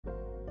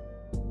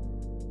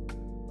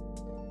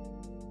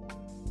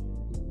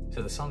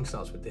So the song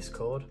starts with this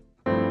chord,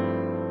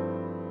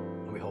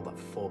 and we hold that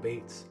for 4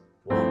 beats.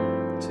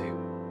 1,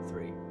 2,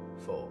 3,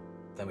 4.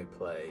 Then we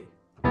play.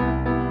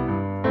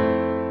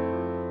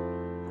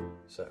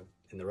 So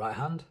in the right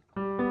hand,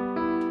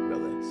 we've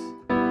got this.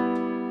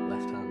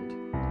 Left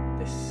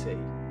hand, this C.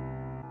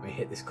 We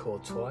hit this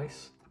chord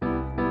twice,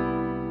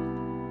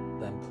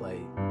 then play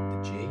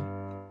the G,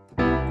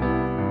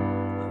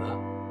 like that.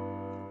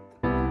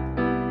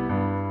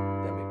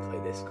 Then we play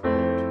this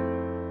chord,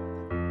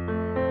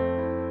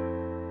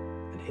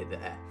 and hit the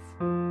F.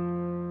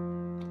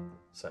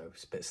 So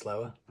it's a bit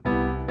slower.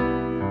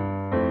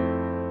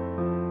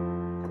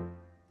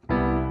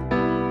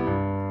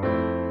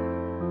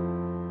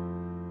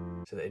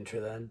 So the intro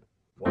then,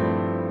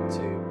 1, 2,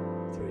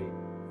 3,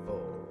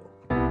 4.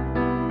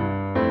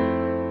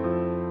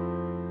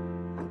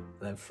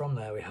 And then from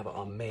there we have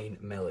our main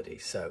melody.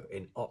 So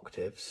in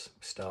octaves,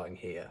 starting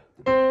here.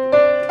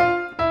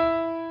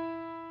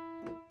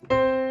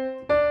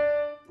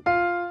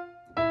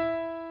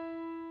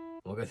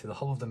 We'll go through the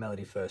whole of the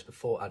melody first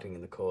before adding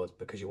in the chords,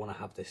 because you want to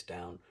have this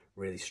down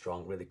really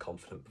strong, really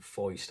confident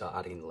before you start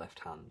adding in the left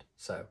hand.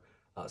 So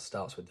that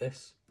starts with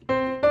this.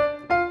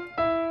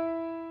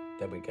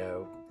 Then we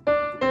go,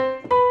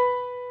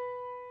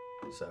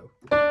 so,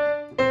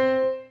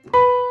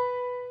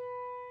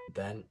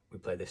 then we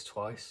play this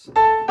twice,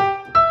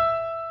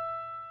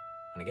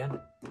 and again.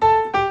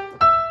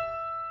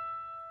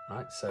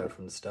 Right, so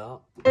from the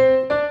start.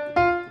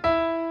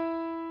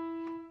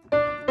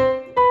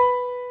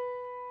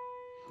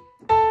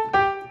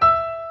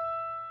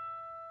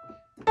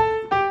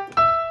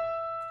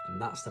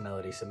 And that's the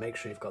melody, so make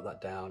sure you've got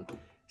that down.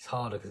 It's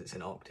harder because it's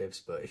in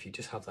octaves, but if you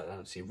just have that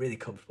down so you're really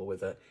comfortable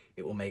with it,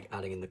 it will make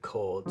adding in the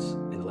chords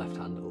in the left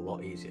hand a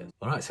lot easier.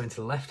 Alright, so into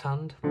the left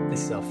hand,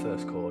 this is our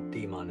first chord,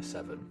 D minor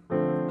 7.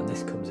 And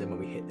this comes in when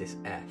we hit this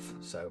F,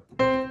 so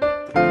like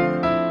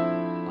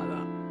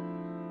that.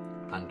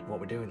 And what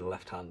we're doing in the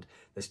left hand,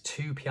 there's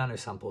 2 piano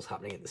samples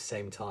happening at the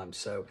same time,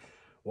 so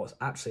what's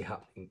actually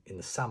happening in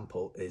the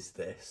sample is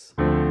this.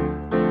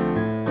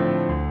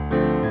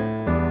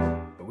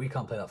 We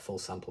can't play that full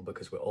sample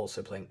because we're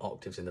also playing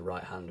octaves in the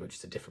right hand, which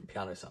is a different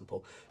piano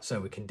sample.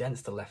 So we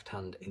condense the left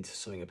hand into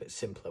something a bit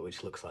simpler,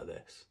 which looks like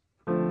this.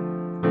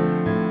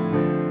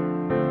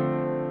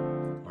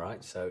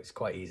 Alright, so it's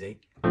quite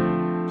easy.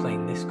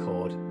 Playing this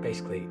chord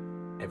basically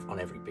on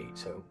every beat.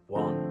 So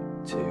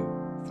 1, 2,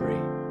 3,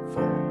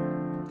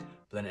 4.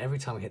 But then every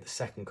time we hit the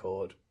second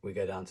chord, we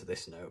go down to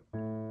this note.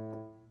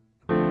 And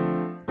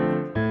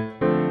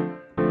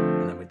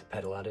then with the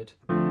pedal added.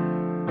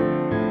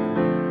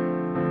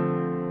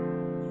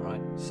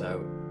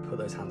 So put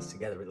those hands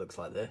together, it looks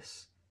like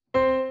this.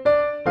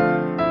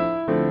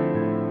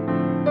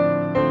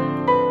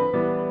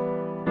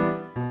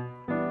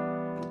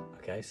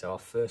 Okay, so our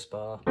first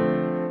bar,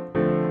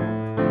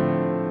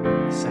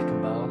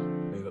 second bar,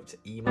 move up to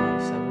E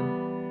minor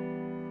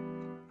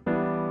 7.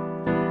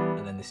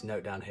 And then this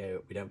note down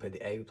here, we don't play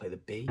the A, we play the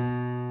B.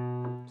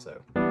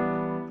 So.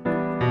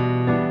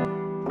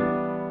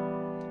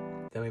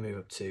 Then we move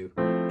up to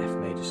F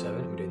major 7,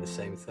 and we're doing the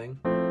same thing.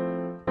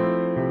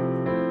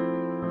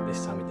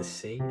 This time with the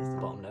C is the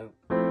bottom note.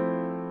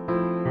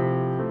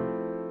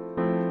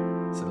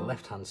 So the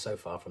left hand so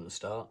far from the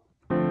start.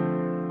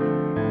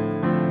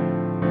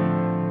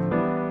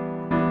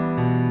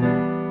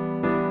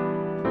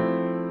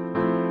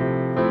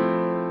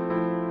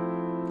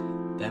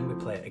 Then we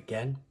play it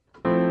again.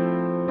 But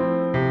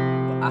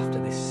after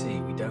this C,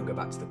 we don't go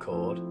back to the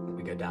chord,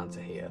 we go down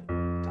to here,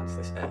 down to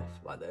this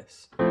F, like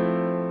this.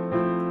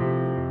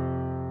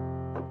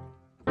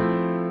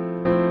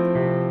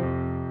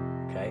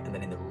 And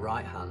then in the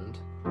right hand,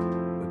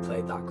 we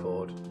play that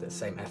chord, the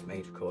same F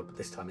major chord, but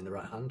this time in the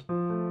right hand.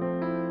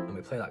 And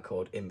we play that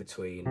chord in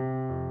between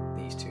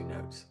these 2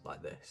 notes,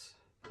 like this.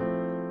 Okay,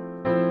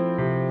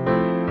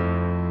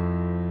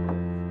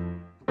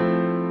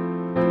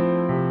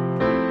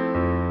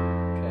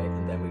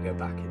 and then we go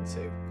back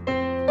into.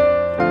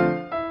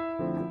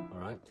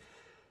 Alright,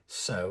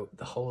 so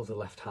the whole of the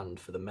left hand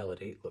for the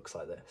melody looks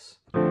like this.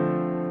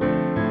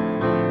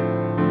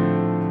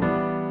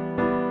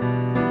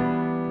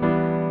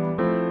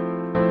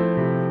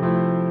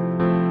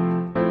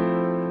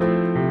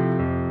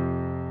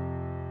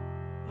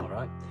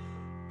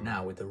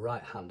 Now with the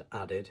right hand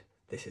added,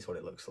 this is what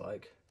it looks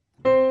like.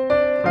 Then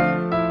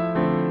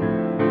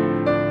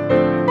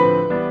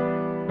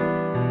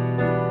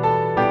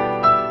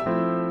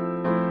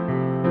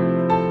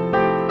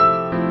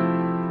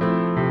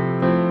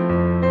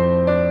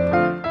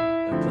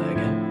play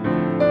again.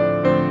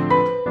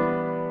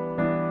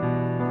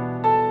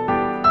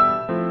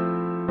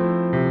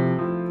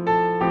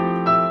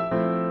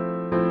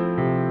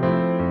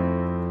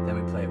 Then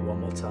we play it one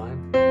more time.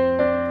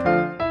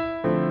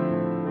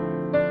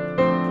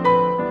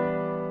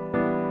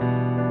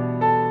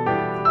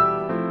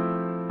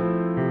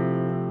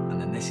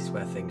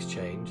 Things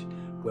change.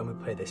 When we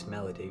play this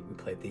melody, we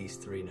play these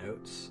 3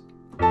 notes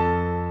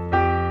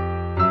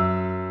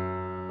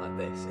like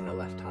this in the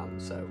left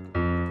hand. So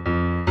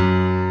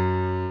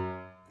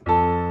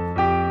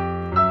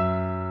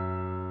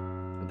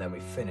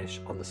finish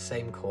on the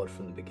same chord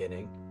from the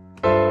beginning.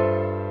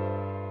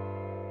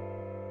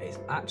 It's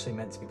actually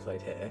meant to be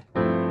played here,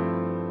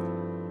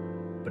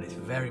 but it's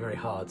very, very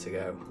hard to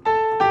go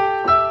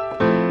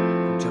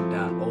jump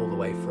down all the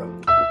way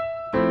from.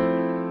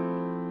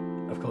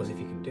 Of course, if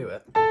you can do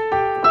it,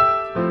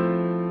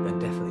 then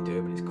definitely do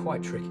it, but it's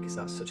quite tricky because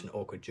that's such an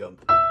awkward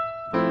jump.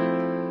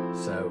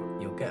 So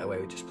you'll get away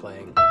with just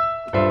playing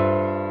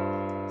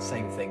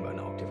same thing but an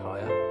octave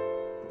higher,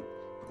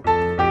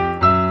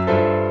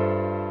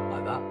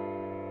 like that,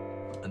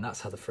 and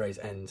that's how the phrase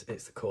ends.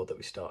 It's the chord that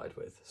we started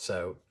with.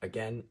 So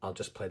again, I'll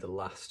just play the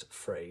last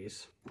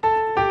phrase. 2,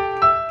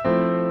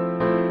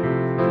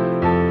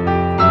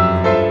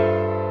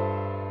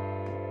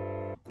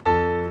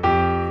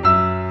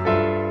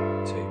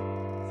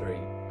 3,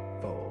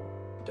 4,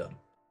 done.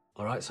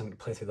 Alright, so I'm going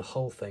to play through the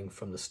whole thing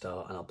from the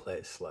start and I'll play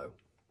it slow.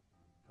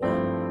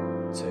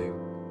 1,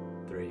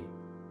 2, 3,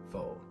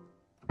 4.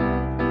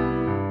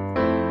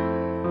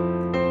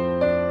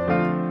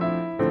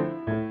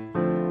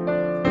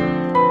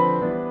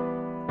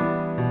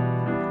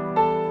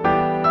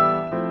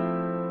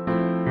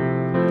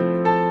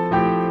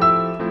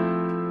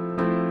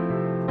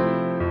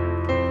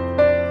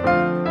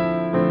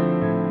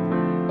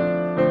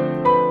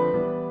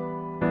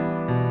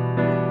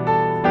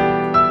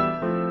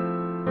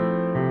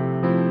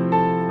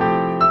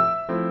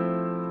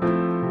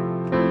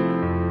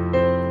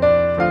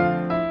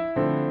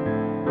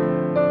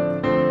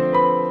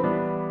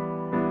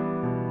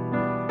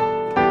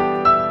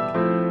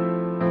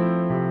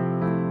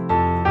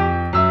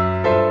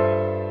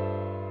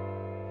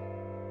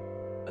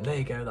 And there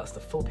you go, that's the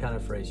full piano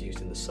phrase used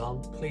in the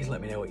song. Please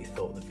let me know what you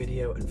thought of the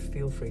video and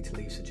feel free to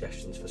leave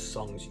suggestions for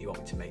songs you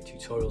want me to make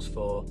tutorials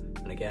for.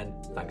 And again,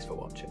 thanks for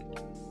watching.